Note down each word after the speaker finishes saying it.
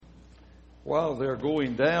While they're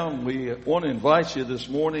going down, we want to invite you this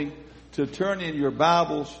morning to turn in your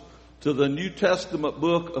Bibles to the New Testament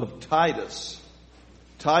book of Titus.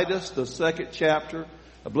 Titus, the second chapter.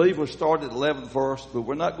 I believe we'll start at 11th verse, but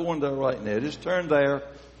we're not going there right now. Just turn there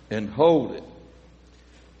and hold it.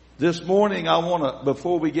 This morning, I want to,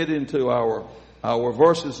 before we get into our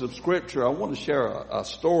verses of Scripture, I want to share a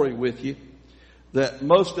story with you that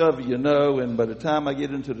most of you know, and by the time I get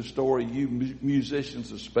into the story, you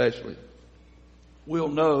musicians especially will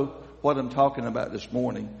know what I'm talking about this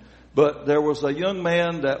morning. But there was a young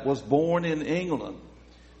man that was born in England.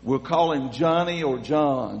 We'll call him Johnny or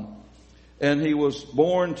John. And he was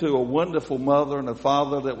born to a wonderful mother and a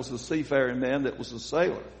father that was a seafaring man that was a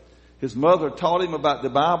sailor. His mother taught him about the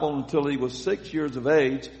Bible until he was 6 years of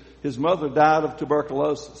age. His mother died of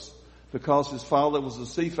tuberculosis because his father was a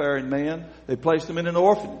seafaring man. They placed him in an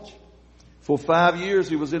orphanage. For 5 years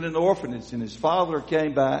he was in an orphanage, and his father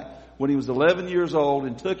came back when he was 11 years old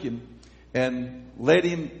and took him and let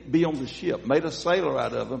him be on the ship, made a sailor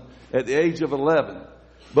out of him at the age of 11.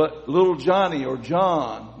 But little Johnny or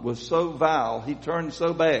John was so vile, he turned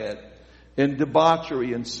so bad in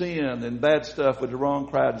debauchery and sin and bad stuff with the wrong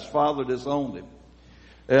crowd. His father disowned him.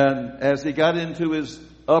 And as he got into his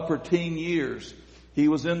upper teen years, he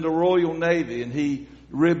was in the Royal Navy, and he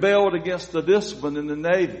rebelled against the discipline in the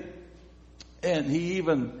Navy. And he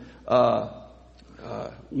even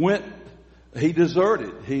he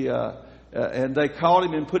deserted. And they caught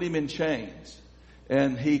him and put him in chains.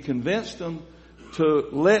 And he convinced them to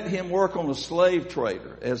let him work on a slave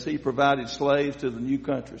trader as he provided slaves to the new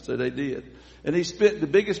country. So they did. And he spent the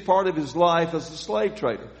biggest part of his life as a slave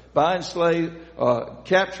trader, buying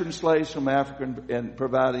capturing slaves from Africa and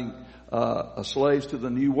providing slaves to the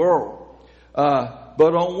new world.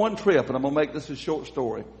 But on one trip, and I'm going to make this a short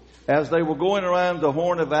story, as they were going around the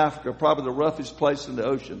Horn of Africa, probably the roughest place in the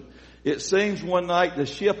ocean, it seems one night the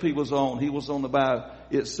ship he was on the bow,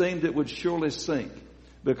 it seemed it would surely sink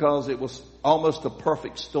because it was almost a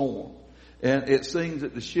perfect storm. And it seems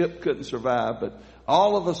that the ship couldn't survive. But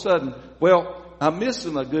all of a sudden, I'm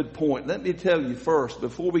missing a good point. Let me tell you first,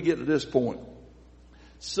 before we get to this point,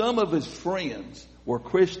 some of his friends were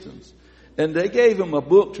Christians, and they gave him a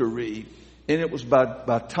book to read, and it was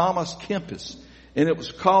by Thomas Kempis, and it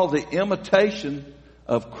was called The Imitation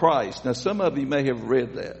of Christ. Now, some of you may have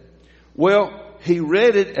read that. Well, he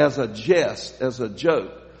read it as a jest, as a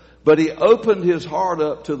joke, but he opened his heart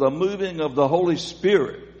up to the moving of the Holy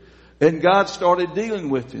Spirit, and God started dealing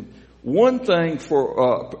with him. One thing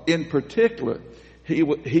in particular, he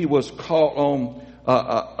was caught on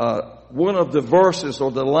one of the verses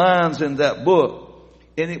or the lines in that book,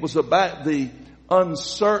 and it was about the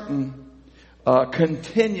uncertain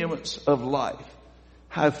continuance of life.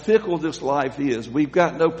 How fickle this life is. We've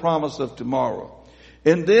got no promise of tomorrow.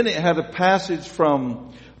 And then it had a passage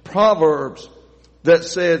from Proverbs that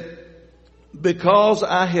said, because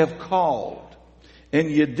I have called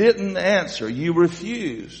and you didn't answer, you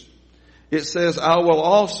refused. It says, I will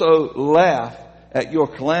also laugh at your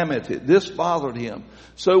calamity. This bothered him.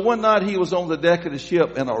 So one night he was on the deck of the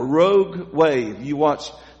ship, and a rogue wave, you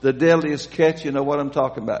watch The Deadliest Catch, you know what I'm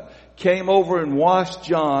talking about, came over and washed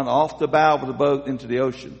John off the bow of the boat into the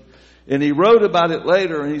ocean. And he wrote about it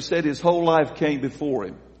later, and he said his whole life came before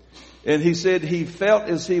him. And he said he felt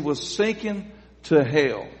as he was sinking to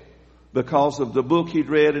hell because of the book he'd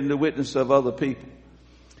read and the witness of other people.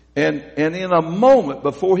 And in a moment,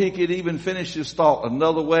 before he could even finish his thought,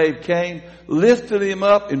 another wave came, lifted him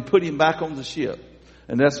up, and put him back on the ship.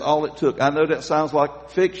 And that's all it took. I know that sounds like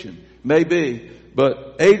fiction. Maybe.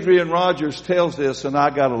 But Adrian Rogers tells this, and I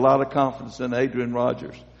got a lot of confidence in Adrian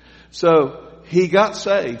Rogers. So he got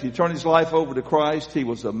saved. He turned his life over to Christ. He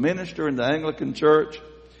was a minister in the Anglican Church.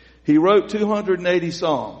 He wrote 280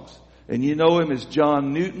 songs. And you know him as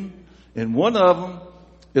John Newton. And one of them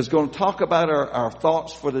is going to talk about our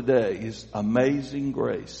thoughts for today. His Amazing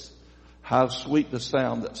Grace. How sweet the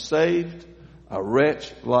sound that saved a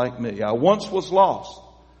wretch like me. I once was lost,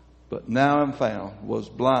 but now I'm found. Was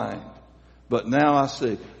blind, but now I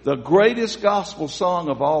see. The greatest gospel song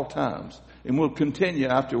of all times. And we'll continue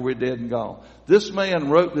after we're dead and gone. This man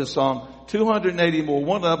wrote this song, 280 more.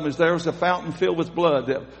 One of them is There's a Fountain Filled with Blood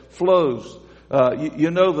that flows. You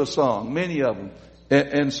know the song, many of them.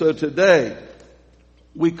 And so today,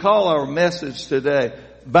 we call our message today,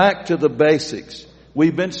 Back to the Basics.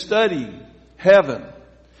 We've been studying heaven.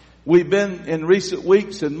 We've been, in recent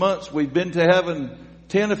weeks and months, we've been to heaven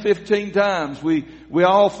 10 or 15 times. We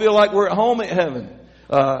all feel like we're at home at heaven.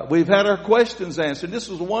 We've had our questions answered. This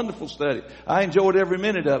was a wonderful study. I enjoyed every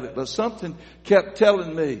minute of it, but something kept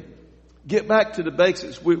telling me Get back to the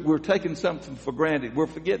basics. We're taking something for granted. We're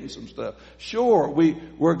forgetting some stuff. Sure,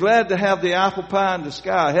 we're glad to have the apple pie in the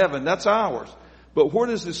sky, heaven. That's ours. But where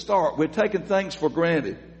does it start? We're taking things for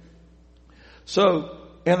granted. So,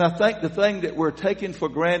 and I think the thing that we're taking for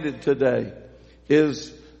granted today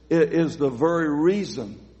is the very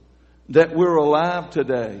reason that we're alive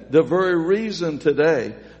today. The very reason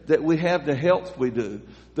today that we have the health we do.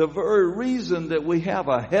 The very reason that we have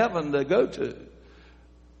a heaven to go to.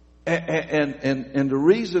 And the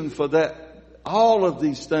reason for that, all of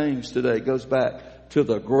these things today goes back to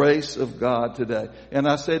the grace of God today. And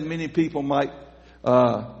I said many people might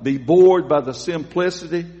be bored by the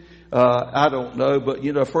simplicity. I don't know, but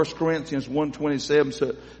 1 Corinthians 1:27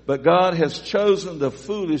 said, but God has chosen the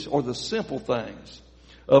foolish or the simple things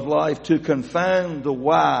of life to confound the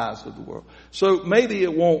wise of the world. So maybe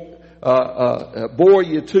it won't bore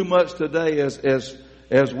you too much today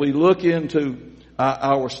as we look into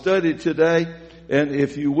our study today. And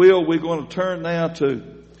if you will, we're going to turn now to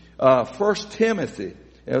 1 Timothy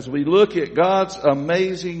as we look at God's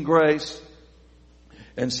amazing grace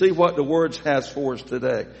and see what the Word has for us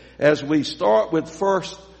today. As we start with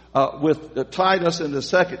with Titus in the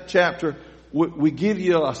 2nd chapter, we give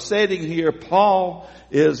you a setting here. Paul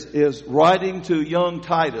is writing to young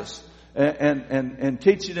Titus and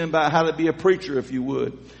teaching him about how to be a preacher, if you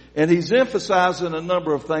would. And he's emphasizing a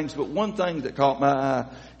number of things, but one thing that caught my eye,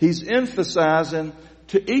 he's emphasizing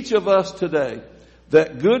to each of us today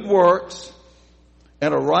that good works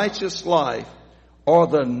and a righteous life are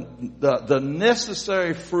the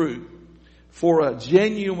necessary fruit for a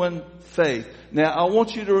genuine faith. Now, I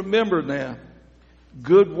want you to remember now,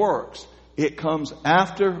 good works, it comes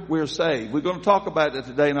after we're saved. We're going to talk about that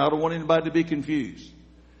today, and I don't want anybody to be confused.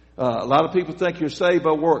 A lot of people think you're saved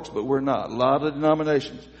by works, but we're not. A lot of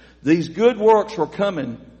denominations. These good works are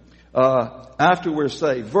coming after we're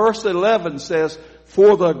saved. Verse 11 says,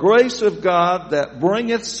 for the grace of God that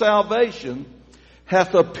bringeth salvation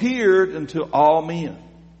hath appeared unto all men,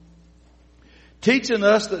 teaching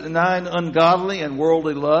us that denying ungodly and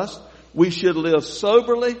worldly lust, we should live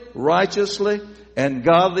soberly, righteously, and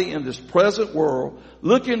godly in this present world,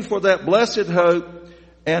 looking for that blessed hope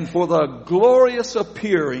and for the glorious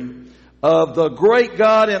appearing of the great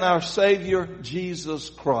God and our Savior,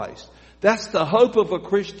 Jesus Christ. That's the hope of a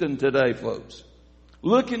Christian today, folks.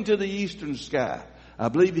 Look into the eastern sky. I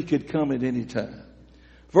believe He could come at any time.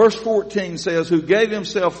 Verse 14 says, who gave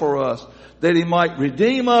Himself for us, that He might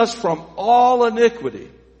redeem us from all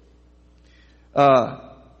iniquity,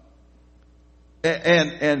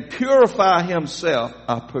 and purify Himself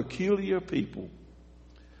a peculiar people,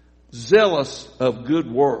 zealous of good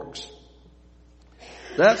works.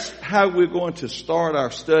 That's how we're going to start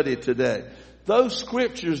our study today. Those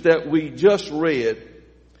scriptures that we just read,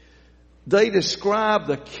 they describe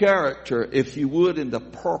the character, if you would, and the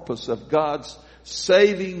purpose of God's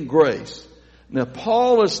saving grace. Now,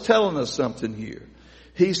 Paul is telling us something here.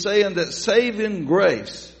 He's saying that saving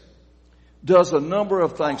grace does a number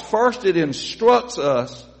of things. First, it instructs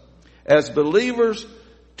us as believers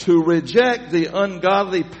to reject the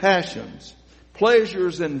ungodly passions,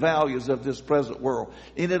 pleasures, and values of this present world.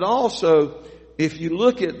 And it also, if you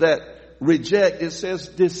look at that reject, it says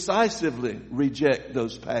decisively reject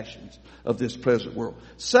those passions of this present world.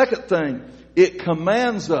 Second thing, it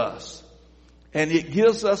commands us and it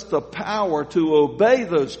gives us the power to obey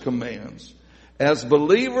those commands as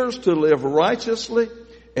believers, to live righteously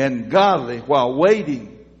and godly while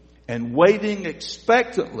waiting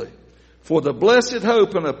expectantly for the blessed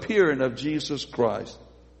hope and appearing of Jesus Christ.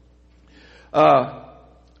 I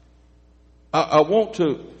want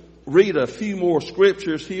to read a few more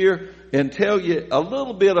scriptures here and tell you a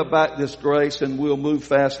little bit about this grace, and we'll move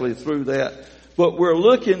fastly through that. But we're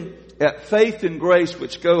looking at faith and grace,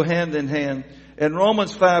 which go hand in hand. And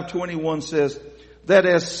Romans 5:21 says, that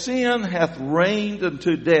as sin hath reigned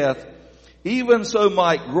unto death, even so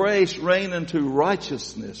might grace reign unto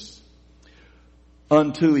righteousness,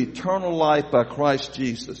 unto eternal life by Christ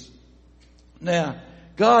Jesus. Now,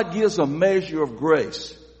 God gives a measure of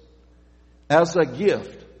grace as a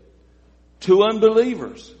gift to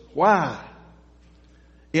unbelievers. Why?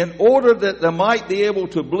 In order that they might be able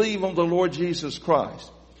to believe on the Lord Jesus Christ.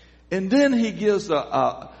 And then He gives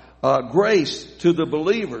a grace to the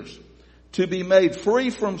believers to be made free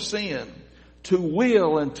from sin, to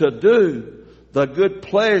will and to do the good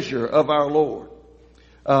pleasure of our Lord,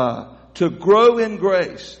 to grow in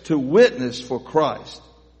grace, to witness for Christ.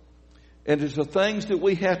 And it's the things that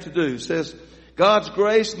we have to do. It says God's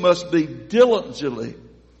grace must be diligently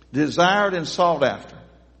desired and sought after.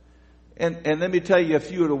 And let me tell you a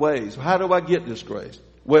few of the ways. How do I get this grace?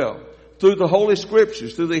 Well, through the Holy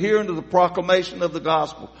Scriptures, through the hearing of the proclamation of the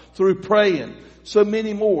gospel, through praying, so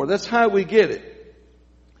many more. That's how we get it.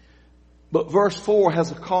 But verse 4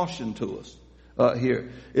 has a caution to us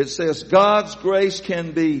here. It says, God's grace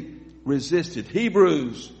can be resisted.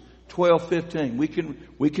 Hebrews 12:15.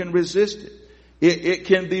 We can resist it. It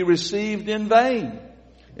can be received in vain.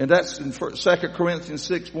 And that's in 2 Corinthians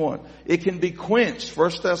 6:1. It can be quenched,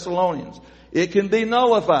 1 Thessalonians. It can be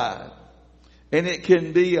nullified. And it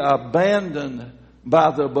can be abandoned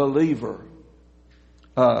by the believer.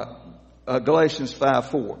 Galatians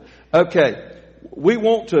 5:4. Okay, we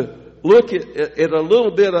want to look at a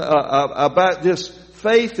little bit about this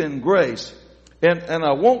faith and grace. And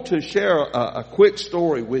I want to share a quick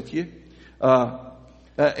story with you. And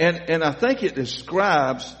I think it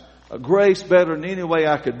describes grace better than any way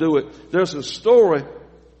I could do it. There's a story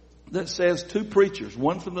that says two preachers,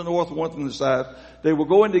 one from the north, one from the south, they were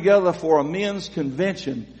going together for a men's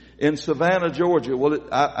convention in Savannah, Georgia. Well,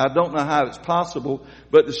 I don't know how it's possible,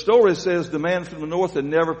 but the story says the man from the north had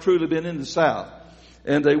never truly been in the south.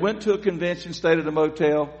 And they went to a convention, stayed at a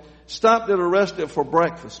motel, stopped at a restaurant for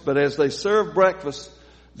breakfast. But as they served breakfast,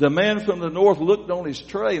 the man from the north looked on his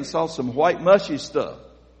tray and saw some white mushy stuff.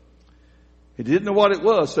 He didn't know what it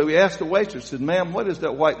was, so he asked the waitress, said, "Ma'am, what is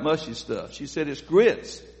that white mushy stuff?" She said, "It's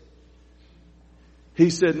grits." He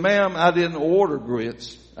said, "Ma'am, I didn't order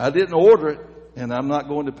grits. I didn't order it, and I'm not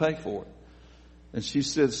going to pay for it." And she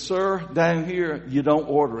said, "Sir, down here, you don't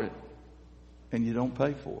order it, and you don't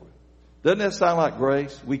pay for it." Doesn't that sound like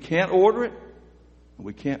grace? We can't order it, and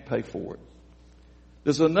we can't pay for it.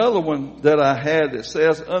 There's another one that I had that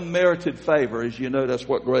says unmerited favor. As you know, that's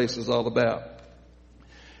what grace is all about.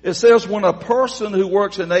 It says when a person who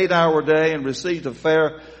works an 8-hour day and receives a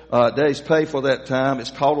fair day's pay for that time, it's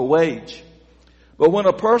called a wage. But when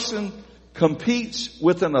a person competes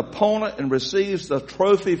with an opponent and receives the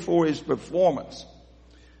trophy for his performance,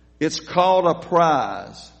 it's called a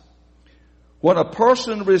prize. When a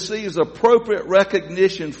person receives appropriate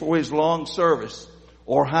recognition for his long service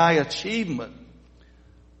or high achievement,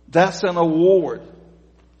 that's an award.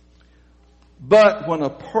 But when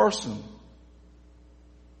a person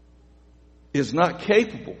is not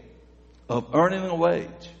capable of earning a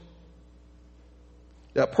wage,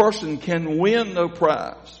 that person can win no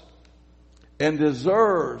prize and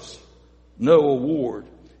deserves no award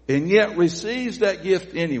and yet receives that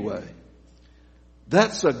gift anyway.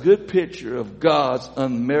 That's a good picture of God's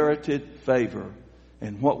unmerited favor.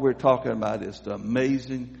 And what we're talking about is the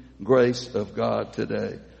amazing grace of God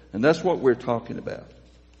today. And that's what we're talking about.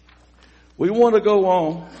 We want to go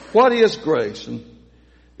on. What is grace? And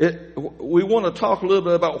we want to talk a little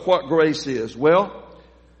bit about what grace is. Well,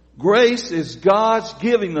 grace is God's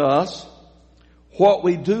giving us what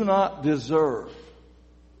we do not deserve.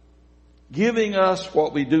 Giving us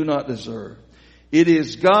what we do not deserve. It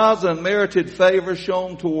is God's unmerited favor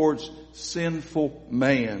shown towards sinful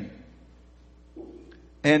man.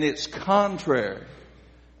 And it's contrary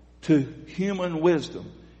to human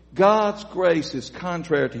wisdom. God's grace is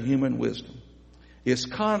contrary to human wisdom. It's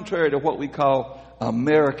contrary to what we call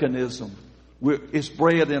Americanism. It's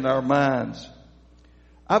bred in our minds.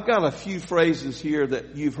 I've got a few phrases here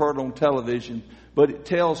that you've heard on television, but it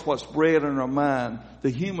tells what's bred in our mind, the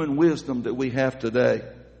human wisdom that we have today.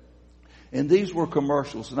 And these were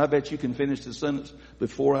commercials, and I bet you can finish the sentence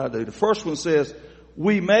before I do. The first one says,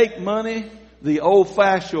 "We make money the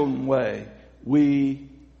old-fashioned way. We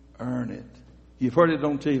earn it." You've heard it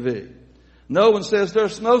on TV. No one says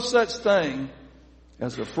there's no such thing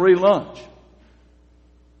as a free lunch.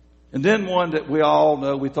 And then one that we all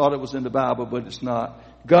know, we thought it was in the Bible, but it's not.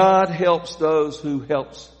 God helps those who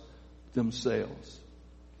helps themselves.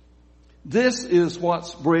 This is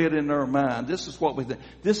what's bred in our mind. This is what we think.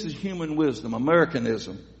 This is human wisdom,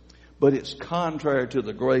 Americanism. But it's contrary to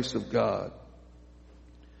the grace of God.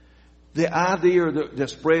 The idea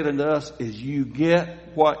that's bred into us is you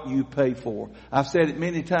get what you pay for. I've said it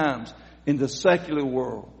many times in the secular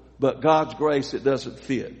world, but God's grace, it doesn't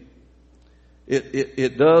fit.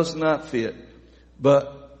 It does not fit.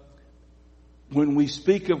 But when we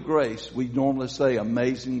speak of grace, we normally say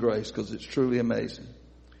amazing grace because it's truly amazing.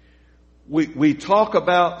 We talk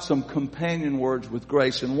about some companion words with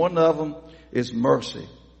grace, and one of them is mercy.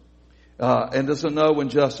 And there's another one,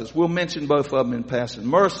 justice. We'll mention both of them in passing.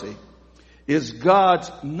 Mercy is God's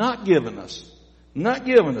not giving us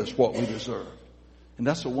what we deserve. And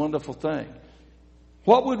that's a wonderful thing.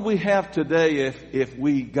 What would we have today if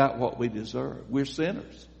we got what we deserve? We're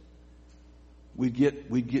sinners. We'd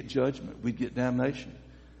get judgment. We'd get damnation.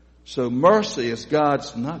 So mercy is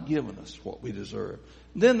God's not giving us what we deserve.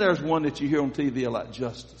 Then there's one that you hear on TV a lot,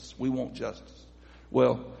 justice. We want justice.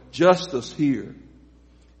 Well, justice here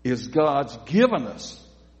is God's given us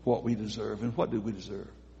what we deserve. And what do we deserve?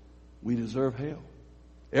 We deserve hell.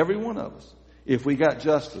 Every one of us. If we got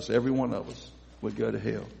justice, every one of us would go to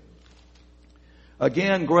hell.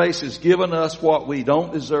 Again, grace has given us what we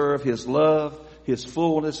don't deserve. His love, His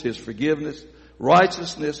fullness, His forgiveness,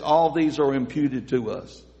 righteousness, all these are imputed to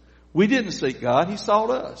us. We didn't seek God. He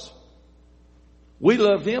sought us. We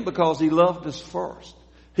loved Him because He loved us first.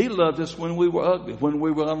 He loved us when we were ugly, when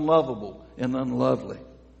we were unlovable and unlovely.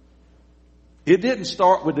 It didn't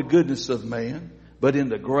start with the goodness of man, but in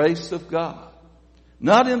the grace of God.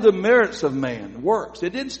 Not in the merits of man, works.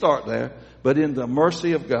 It didn't start there, but in the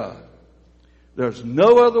mercy of God. There's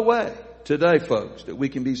no other way today, folks, that we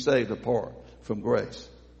can be saved apart from grace.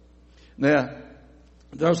 Now,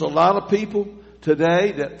 there's a lot of people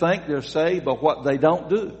today that think they're saved by what they don't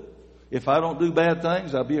do. If I don't do bad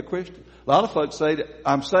things, I'll be a Christian. A lot of folks say that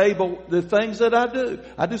I'm saved by the things that I do.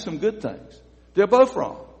 I do some good things. They're both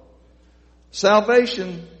wrong.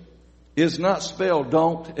 Salvation is not spelled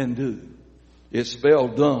don't and do. It's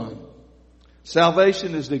spelled done.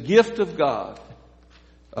 Salvation is the gift of God.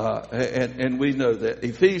 And we know that.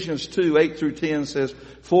 Ephesians 2:8-10 says,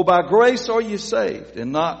 "For by grace are you saved,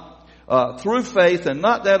 and not through faith, and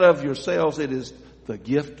not that of yourselves. It is the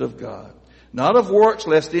gift of God. Not of works,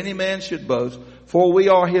 lest any man should boast. For we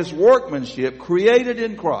are His workmanship, created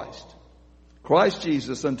in Christ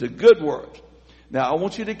Jesus, unto good works." Now, I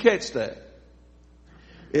want you to catch that.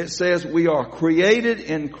 It says we are created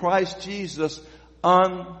in Christ Jesus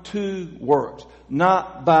unto works,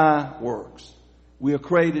 not by works. We are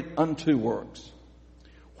created unto works,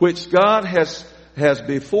 which God has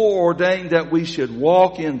before ordained that we should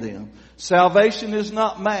walk in them. Salvation is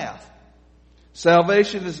not math.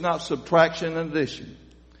 Salvation is not subtraction and addition.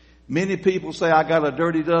 Many people say, I got a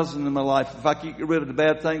dirty dozen in my life. If I could get rid of the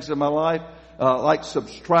bad things in my life, like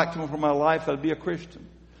subtract them from my life, I'd be a Christian.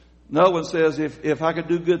 No one says if I could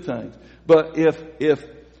do good things. But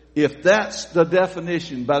if that's the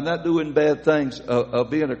definition, by not doing bad things of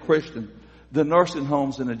being a Christian, the nursing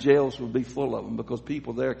homes and the jails will be full of them because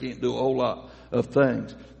people there can't do a whole lot of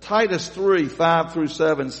things. Titus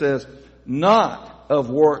 3:5-7 says, "Not of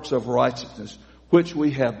works of righteousness, which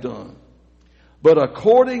we have done, but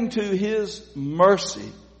according to His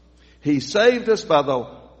mercy, He saved us by the,"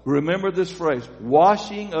 remember this phrase,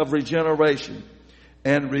 "washing of regeneration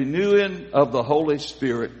and renewing of the Holy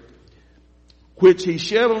Spirit, which He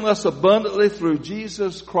shed on us abundantly through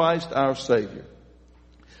Jesus Christ our Savior,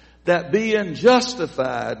 that being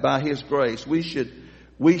justified by His grace, we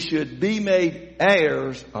should be made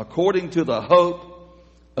heirs according to the hope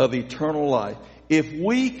of eternal life." If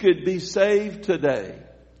we could be saved today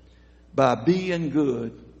by being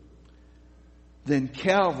good, then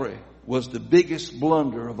Calvary was the biggest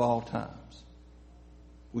blunder of all times.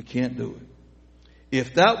 We can't do it.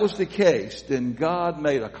 If that was the case, then God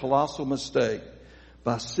made a colossal mistake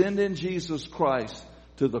by sending Jesus Christ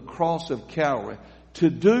to the cross of Calvary to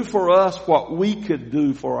do for us what we could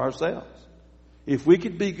do for ourselves. If we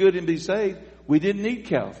could be good and be saved, we didn't need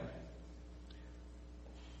Calvary.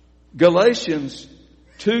 Galatians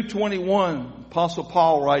 2:21, Apostle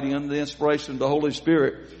Paul writing under the inspiration of the Holy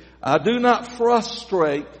Spirit, "I do not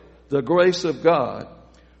frustrate the grace of God,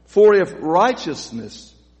 for if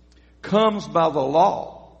righteousness comes by the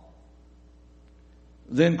law,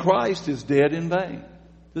 then Christ is dead in vain."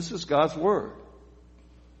 This is God's word.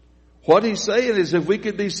 What he's saying is if we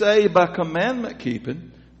could be saved by commandment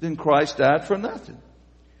keeping, then Christ died for nothing.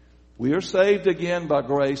 We are saved again by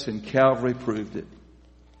grace, and Calvary proved it.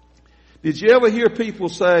 Did you ever hear people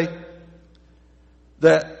say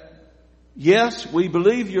that, yes, we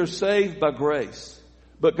believe you're saved by grace,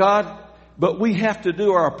 but we have to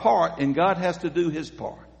do our part and God has to do His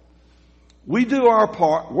part? We do our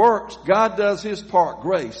part, works. God does His part,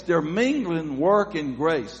 grace. They're mingling work and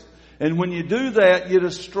grace. And when you do that, you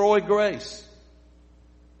destroy grace.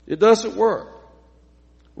 It doesn't work.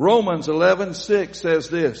 Romans 11:6 says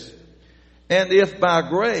this, "And if by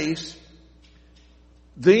grace,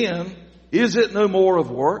 then is it no more of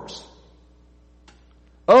works?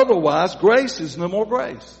 Otherwise, grace is no more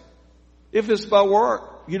grace." If it's by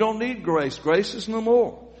work, you don't need grace. Grace is no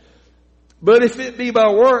more. But if it be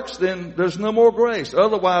by works, then there's no more grace.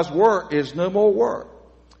 Otherwise, work is no more work.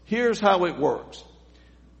 Here's how it works.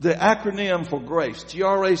 The acronym for grace,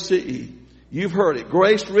 GRACE, you've heard it.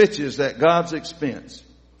 Grace riches at God's expense.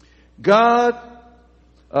 Grace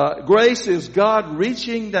is God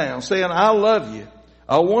reaching down, saying, "I love you.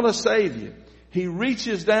 I want to save you." He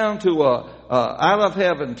reaches down to out of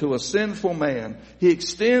heaven to a sinful man. He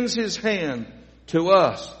extends His hand to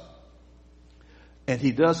us. And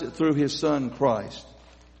He does it through His Son, Christ.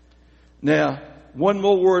 Now, one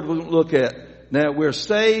more word we'll look at. Now, we're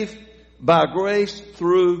saved by grace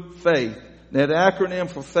through faith. Now, the acronym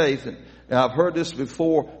for faith, and I've heard this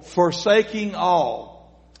before, forsaking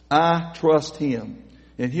all, I trust Him.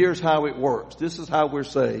 And here's how it works. This is how we're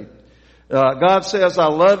saved. God says, I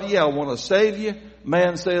love you. I want to save you.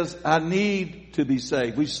 Man says, I need to be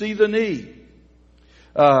saved. We see the need.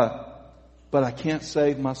 But I can't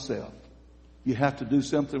save myself. You have to do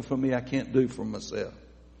something for me I can't do for myself.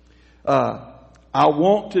 I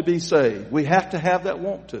want to be saved. We have to have that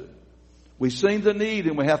want to. We've seen the need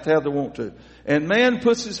and we have to have the want to. And man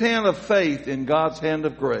puts his hand of faith in God's hand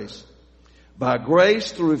of grace. By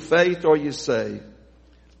grace through faith are you saved.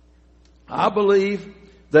 I believe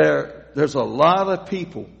there's a lot of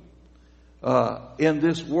people in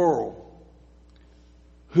this world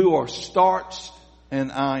who are starched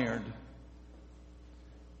and ironed,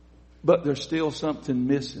 but there's still something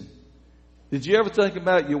missing. Did you ever think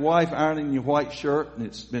about your wife ironing your white shirt and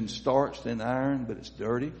it's been starched and ironed, but it's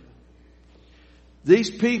dirty? These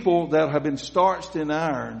people that have been starched and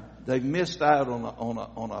ironed, they've missed out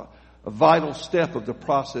on a vital step of the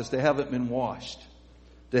process. They haven't been washed.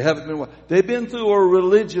 They've been through a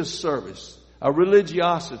religious service, a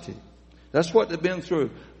religiosity. That's what they've been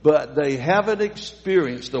through. But they haven't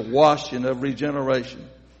experienced the washing of regeneration.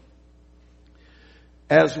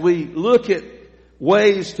 As we look at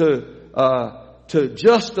ways to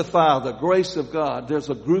justify the grace of God, there's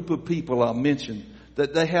a group of people I'll mention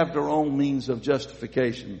that they have their own means of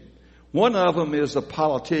justification. One of them is a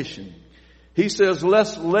politician. He says,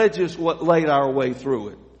 let's legislate our way through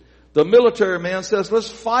it. The military man says, let's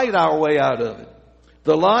fight our way out of it.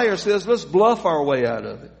 The liar says, let's bluff our way out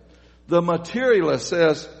of it. The materialist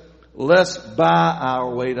says, let's buy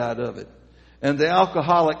our way out of it. And the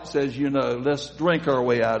alcoholic says, let's drink our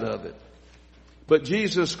way out of it. But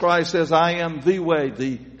Jesus Christ says, I am the way,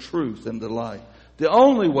 the truth, and the life. The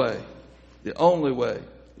only way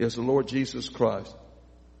is the Lord Jesus Christ.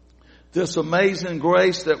 This amazing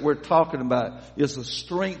grace that we're talking about is a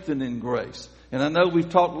strengthening grace. And I know we've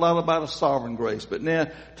talked a lot about a sovereign grace, but now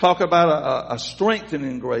talk about a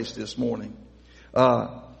strengthening grace this morning.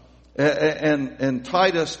 And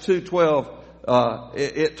Titus 2:12,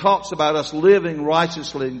 it talks about us living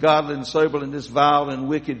righteously and godly and soberly in this vile and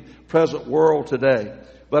wicked present world today.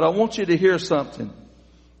 But I want you to hear something.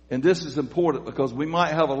 And this is important because we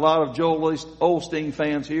might have a lot of Joel Osteen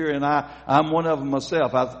fans here, and I'm one of them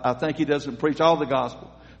myself. I think he doesn't preach all the gospel,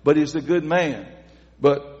 but he's a good man.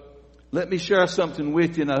 But let me share something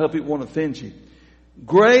with you, and I hope it won't offend you.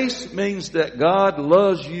 Grace means that God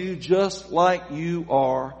loves you just like you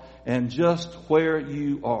are and just where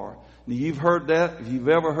you are. Now, you've heard that. If you've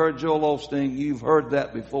ever heard Joel Osteen, you've heard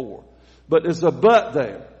that before. But there's a but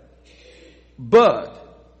there. But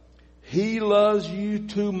He loves you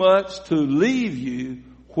too much to leave you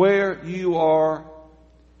where you are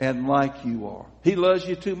and like you are. He loves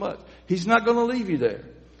you too much. He's not going to leave you there.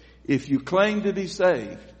 If you claim to be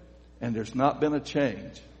saved and there's not been a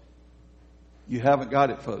change, you haven't got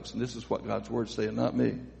it, folks. And this is what God's Word says, not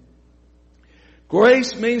me.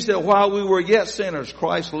 Grace means that while we were yet sinners,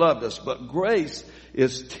 Christ loved us. But grace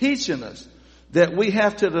is teaching us that we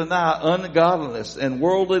have to deny ungodliness and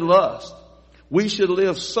worldly lust. We should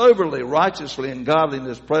live soberly, righteously, and godly in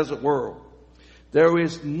this present world. There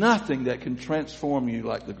is nothing that can transform you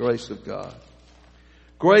like the grace of God.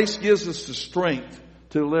 Grace gives us the strength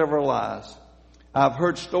to live our lives. I've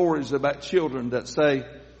heard stories about children that say,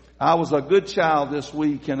 I was a good child this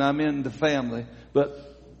week and I'm in the family,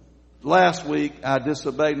 but last week I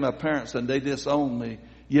disobeyed my parents and they disowned me.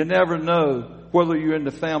 You never know whether you're in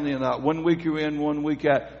the family or not. 1 week you're in, 1 week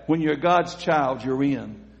out. When you're God's child, you're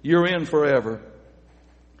in. You're in forever.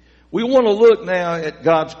 We want to look now at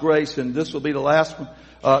God's grace, and this will be the last one.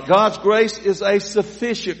 God's grace is a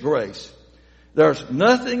sufficient grace. There's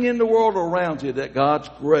nothing in the world around you that God's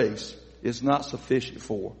grace is not sufficient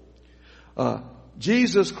for.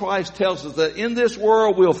 Jesus Christ tells us that in this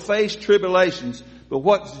world we'll face tribulations, but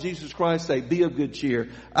what does Jesus Christ say? Be of good cheer.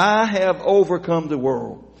 I have overcome the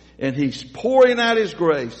world. And He's pouring out His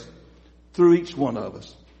grace through each one of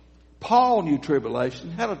us. Paul knew tribulation,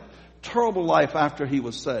 had a terrible life after he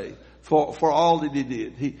was saved for all that he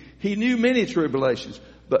did. He knew many tribulations,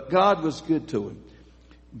 but God was good to him.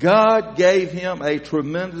 God gave him a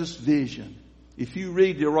tremendous vision. If you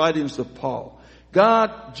read the writings of Paul,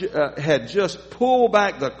 God had just pulled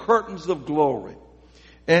back the curtains of glory,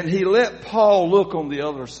 and He let Paul look on the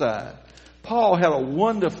other side. Paul had a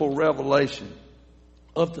wonderful revelation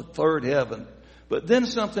of the third heaven, but then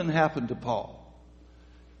something happened to Paul.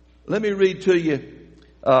 Let me read to you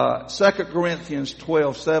 2 Corinthians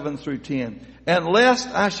 12:7 through 10. And lest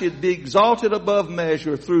I should be exalted above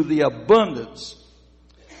measure through the abundance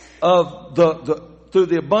of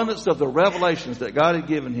the revelations that God had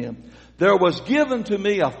given him, there was given to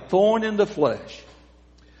me a thorn in the flesh.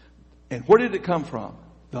 And where did it come from?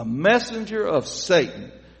 The messenger of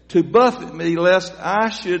Satan, to buffet me lest I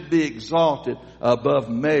should be exalted above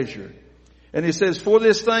measure. And he says, for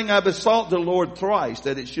this thing I besought the Lord thrice,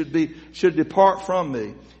 that it should depart from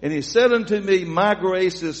me. And he said unto me, my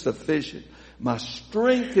grace is sufficient. My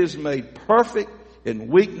strength is made perfect in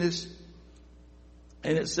weakness.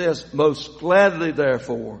 And it says, most gladly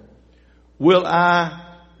therefore will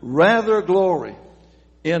I rather glory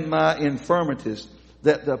in my infirmities,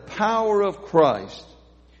 that the power of Christ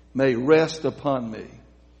may rest upon me.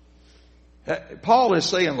 Paul is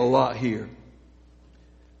saying a lot here.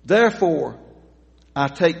 Therefore, I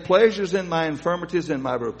take pleasures in my infirmities and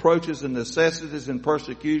my reproaches and necessities and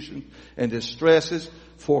persecution and distresses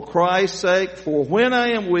for Christ's sake. For when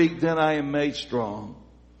I am weak, then I am made strong.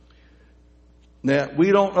 Now,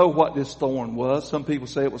 we don't know what this thorn was. Some people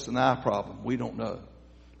say it was an eye problem. We don't know.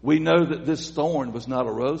 We know that this thorn was not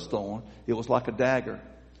a rose thorn. It was like a dagger.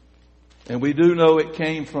 And we do know it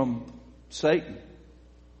came from Satan.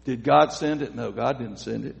 Did God send it? No, God didn't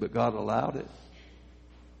send it, but God allowed it.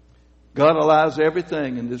 God allows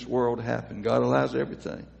everything in this world to happen. God allows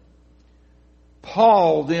everything.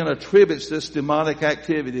 Paul then attributes this demonic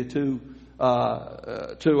activity to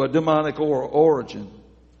a demonic origin.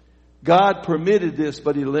 God permitted this,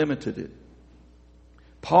 but he limited it.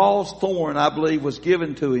 Paul's thorn, I believe, was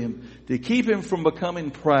given to him to keep him from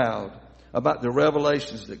becoming proud about the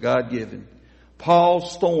revelations that God gave him.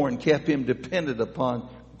 Paul's thorn kept him dependent upon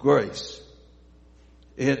grace.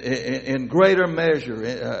 In greater measure,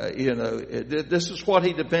 this is what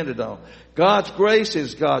he depended on. God's grace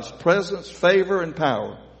is God's presence, favor, and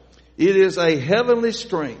power. It is a heavenly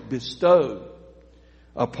strength bestowed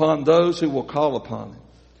upon those who will call upon it.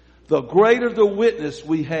 The greater the witness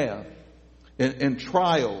we have in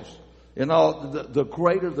trials and all, the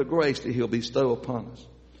greater the grace that he'll bestow upon us.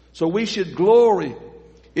 So we should glory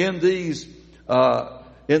in these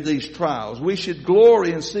trials. We should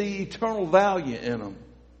glory and see eternal value in them.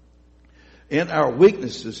 In our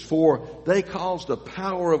weaknesses, for they cause the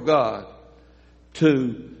power of God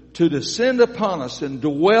to descend upon us and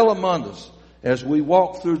dwell among us as we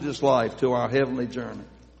walk through this life to our heavenly journey.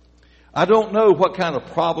 I don't know what kind of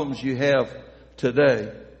problems you have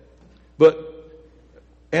today,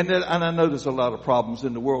 and I know there's a lot of problems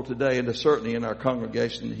in the world today, and certainly in our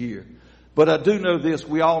congregation here. But I do know this: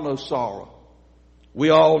 we all know sorrow, we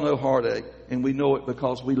all know heartache, and we know it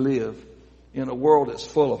because we live in a world that's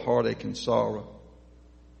full of heartache and sorrow.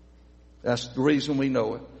 That's the reason we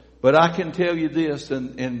know it. But I can tell you this,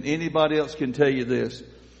 and anybody else can tell you this,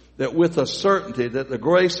 that with a certainty that the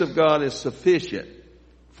grace of God is sufficient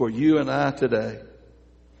for you and I today.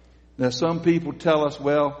 Now, some people tell us,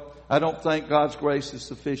 well, I don't think God's grace is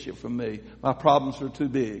sufficient for me. My problems are too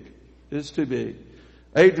big. It's too big.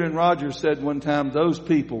 Adrian Rogers said one time, those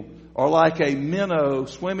people are like a minnow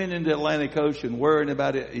swimming in the Atlantic Ocean, worrying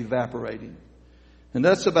about it evaporating. And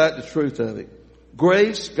that's about the truth of it.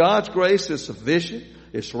 Grace, God's grace is sufficient.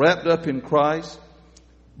 It's wrapped up in Christ.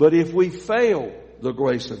 But if we fail the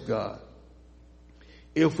grace of God,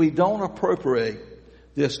 if we don't appropriate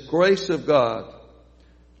this grace of God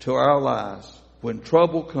to our lives, when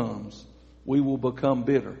trouble comes, we will become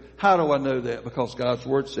bitter. How do I know that? Because God's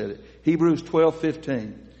Word said it. Hebrews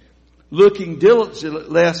 12:15. Looking diligently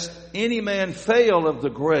lest any man fail of the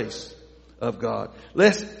grace of God,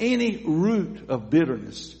 lest any root of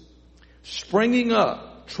bitterness springing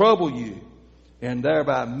up trouble you, and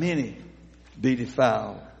thereby many be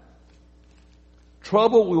defiled.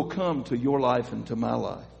 Trouble will come to your life and to my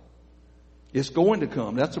life. It's going to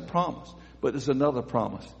come. That's a promise. But there's another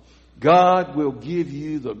promise. God will give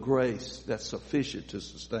you the grace that's sufficient to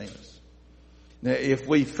sustain us. Now, if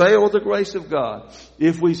we fail the grace of God,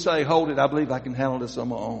 if we say, hold it, I believe I can handle this on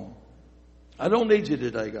my own. I don't need you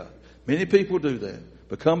today, God. Many people do that.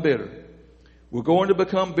 Become bitter. We're going to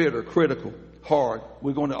become bitter, critical, hard.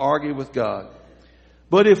 We're going to argue with God.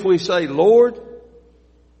 But if we say, Lord,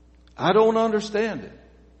 I don't understand it,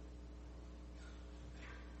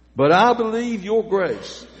 but I believe your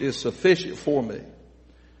grace is sufficient for me,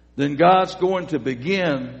 then God's going to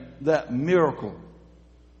begin that miracle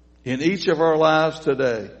in each of our lives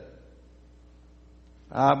today.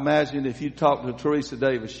 I imagine if you talked to Teresa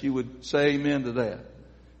Davis, she would say amen to that.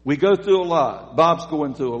 We go through a lot. Bob's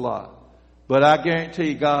going through a lot. But I guarantee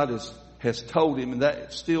you God has told him in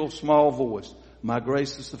that still small voice, my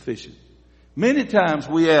grace is sufficient. Many times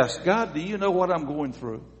we ask, God, do you know what I'm going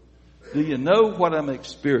through? Do you know what I'm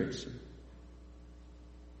experiencing?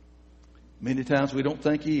 Many times we don't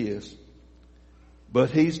think He is, but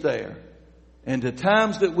He's there. And the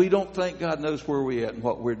times that we don't think God knows where we're at and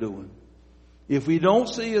what we're doing, if we don't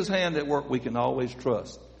see His hand at work, we can always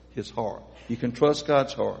trust His heart. You can trust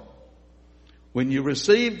God's heart. When you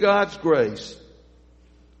receive God's grace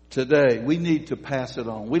today, we need to pass it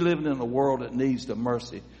on. We're living in a world that needs the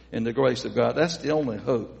mercy and the grace of God. That's the only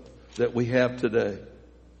hope that we have today.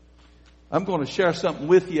 I'm going to share something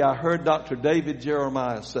with you I heard Dr. David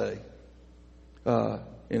Jeremiah say, and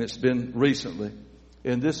it's been recently.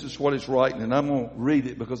 And this is what he's writing, and I'm going to read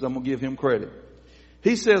it because I'm going to give him credit.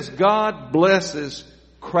 He says, God blesses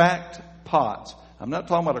cracked pots. I'm not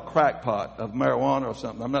talking about a crack pot of marijuana or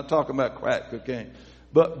something. I'm not talking about crack cocaine.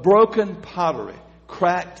 But broken pottery,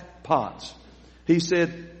 cracked pots. He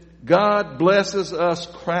said, God blesses us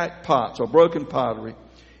cracked pots or broken pottery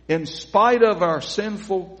in spite of our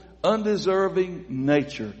sinful, undeserving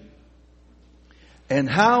nature. And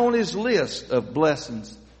high on His list of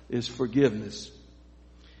blessings is forgiveness.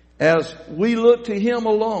 As we look to Him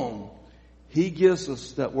alone, He gives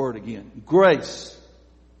us that word again, grace.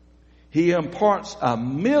 He imparts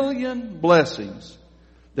 1,000,000 blessings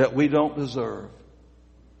that we don't deserve.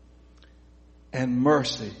 And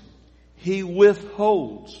mercy. He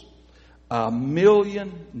withholds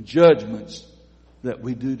 1,000,000 judgments that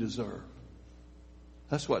we do deserve.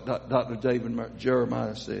 That's what Dr. David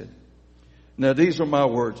Jeremiah said. Now these are my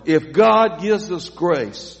words. If God gives us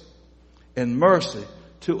grace and mercy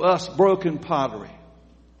to us broken pottery,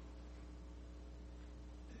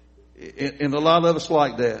 and a lot of us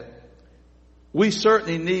like that, we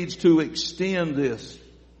certainly need to extend this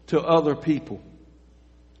to other people.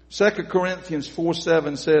 2 Corinthians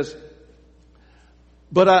 4:7 says,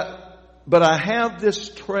 But I have this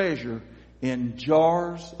treasure in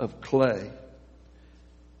jars of clay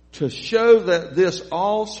to show that this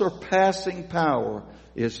all-surpassing power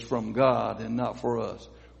is from God and not for us.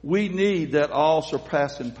 We need that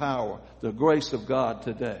all-surpassing power, the grace of God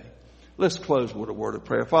today. Let's close with a word of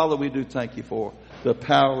prayer. Father, we do thank You for the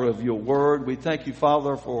power of Your word. We thank You,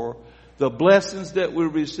 Father, for the blessings that we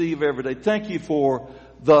receive every day. Thank You for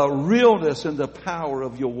the realness and the power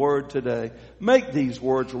of Your word today. Make these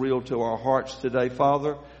words real to our hearts today,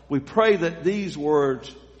 Father. We pray that these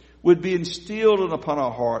words would be instilled upon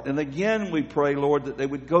our heart. And again, we pray, Lord, that they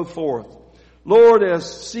would go forth, Lord,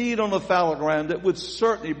 as seed on the fallow ground that would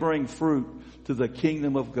certainly bring fruit to the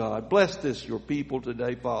kingdom of God. Bless this, Your people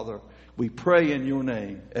today, Father. We pray in Your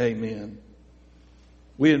name. Amen.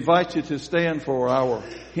 We invite you to stand for our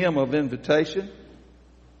hymn of invitation.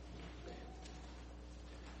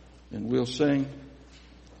 And we'll sing.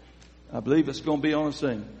 I believe it's going to be on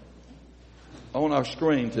our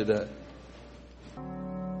screen today.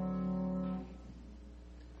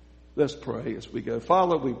 Let's pray as we go.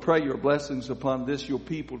 Father, we pray Your blessings upon this, Your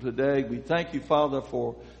people today. We thank You, Father,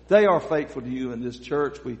 for they are faithful to You in this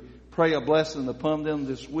church. We pray a blessing upon them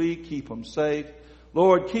this week. Keep them safe.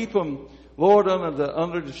 Lord, keep them, Lord,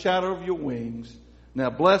 under the shadow of Your wings. Now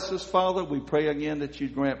bless us, Father. We pray again that You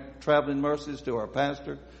grant traveling mercies to our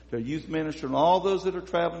pastor, to our youth minister, and all those that are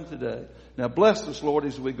traveling today. Now bless us, Lord,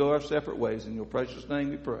 as we go our separate ways. In Your precious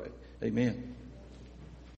name we pray. Amen.